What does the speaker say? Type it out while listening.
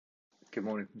Good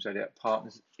morning from Zodiac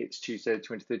Partners. It's Tuesday, the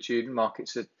 23rd of June.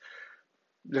 Markets are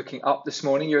looking up this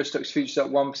morning. Euro Stoxx futures up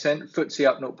 1%, FTSE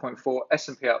up 0.4,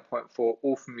 S&P up 0.4,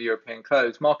 all from the European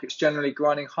close. Markets generally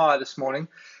grinding higher this morning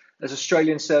as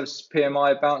Australian services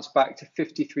PMI bounced back to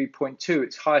 53.2,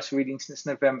 its highest reading since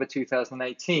November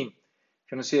 2018. If you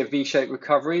want to see a V-shaped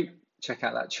recovery, check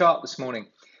out that chart this morning.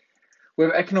 We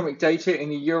have economic data in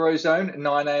the Eurozone at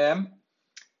 9 a.m.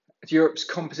 Europe's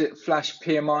composite flash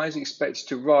PMI is expected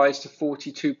to rise to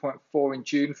 42.4 in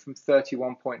June from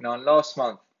 31.9 last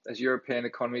month as European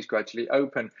economies gradually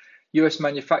open. US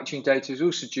manufacturing data is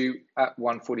also due at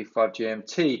 1:45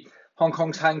 GMT. Hong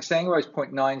Kong's Hang Seng rose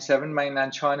 0.97.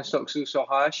 Mainland China stocks also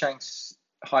higher.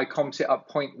 Shanghai Composite up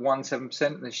 0.17%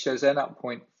 and the Shenzhen up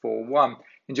 0.41.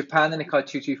 In Japan, the Nikkei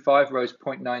 225 rose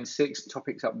 0.96.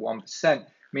 Topics up 1%.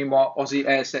 Meanwhile, Aussie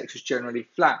ASX was generally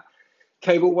flat.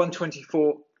 Cable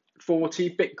 124.40,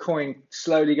 Bitcoin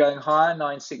slowly going higher,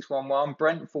 9611,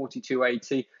 Brent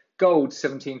 4280, gold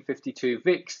 1752,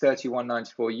 VIX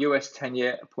 3194, US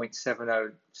 10-year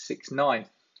 0.7069.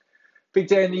 Big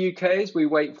day in the UK as we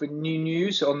wait for new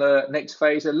news on the next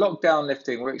phase of lockdown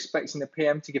lifting. We're expecting the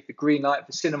PM to give the green light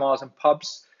for cinemas and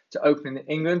pubs to open in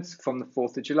England from the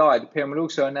 4th of July. The PM will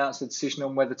also announce a decision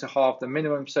on whether to halve the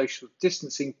minimum social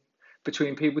distancing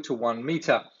between people to 1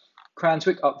 metre.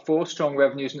 Cranswick up 4, strong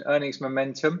revenues and earnings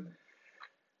momentum.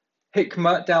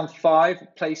 Hikma down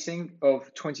 5, placing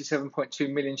of 27.2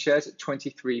 million shares at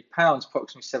 £23,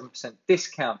 approximately 7%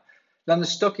 discount. London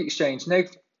Stock Exchange,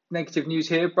 negative news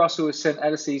here. Brussels sent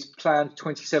LSE's planned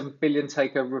 27 billion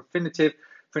takeover of Refinitiv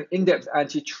for an in-depth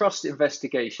antitrust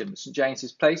investigation. St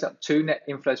James's Place up 2, net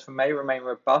inflows for May remain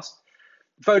robust.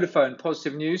 Vodafone,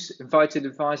 positive news, invited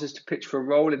advisors to pitch for a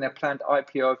role in their planned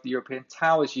IPO of the European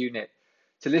Towers unit.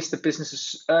 To list the business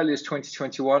as early as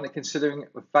 2021 and considering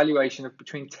a valuation of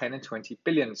between 10 and 20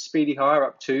 billion. Speedy higher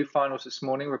up 2, finals this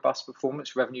morning, robust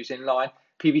performance, revenues in line,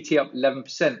 PBT up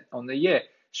 11% on the year.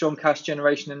 Strong cash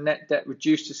generation and net debt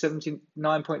reduced to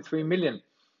 79.3 million.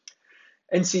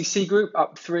 NCC Group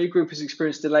up 3, group has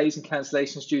experienced delays and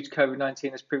cancellations due to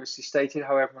COVID-19 as previously stated.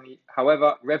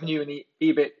 However, revenue and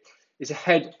EBIT is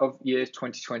ahead of year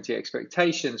 2020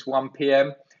 expectations. 1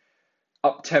 p.m.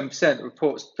 up 10%,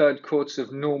 reports third quarter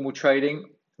of normal trading,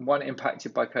 one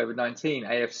impacted by COVID-19.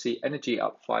 AFC Energy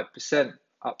up 5%.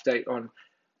 Update on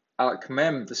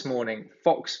Alkmaar this morning.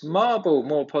 Fox Marble,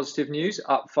 more positive news,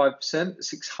 up 5%.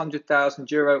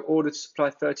 600,000 euro order to supply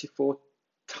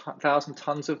 34,000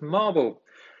 tonnes of marble.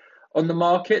 On the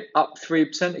market, up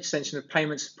 3%, extension of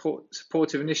payment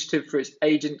supportive initiative for its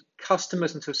agent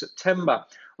customers until September.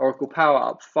 Oracle Power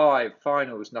up 5,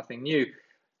 finals, nothing new.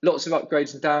 Lots of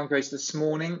upgrades and downgrades this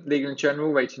morning. Legal &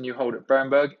 General rated new hold at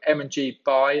Berenberg. M&G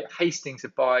buy, Hastings a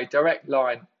buy, Direct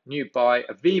Line new buy,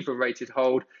 Aviva rated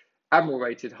hold, Admiral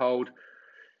rated hold.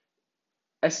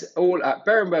 All at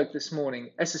Berenberg this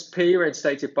morning. SSP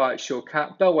reinstated buy at Shore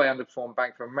Cap, Bellway underperformed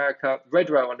Bank of America,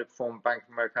 Redrow underperformed Bank of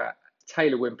America,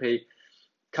 Taylor Wimpey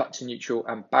cut to neutral,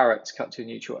 and Barrett's cut to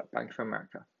neutral at Bank of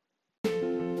America.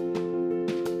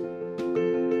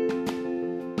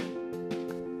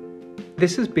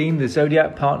 This has been the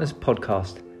Zodiac Partners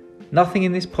podcast. Nothing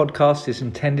in this podcast is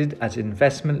intended as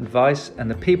investment advice, and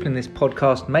the people in this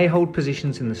podcast may hold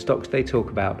positions in the stocks they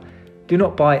talk about. Do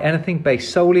not buy anything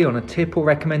based solely on a tip or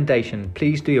recommendation.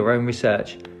 Please do your own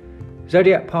research.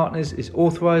 Zodiac Partners is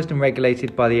authorised and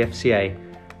regulated by the FCA.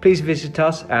 Please visit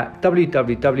us at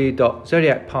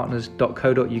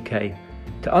www.zodiacpartners.co.uk.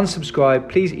 To unsubscribe,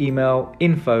 please email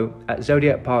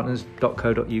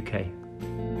info@zodiacpartners.co.uk.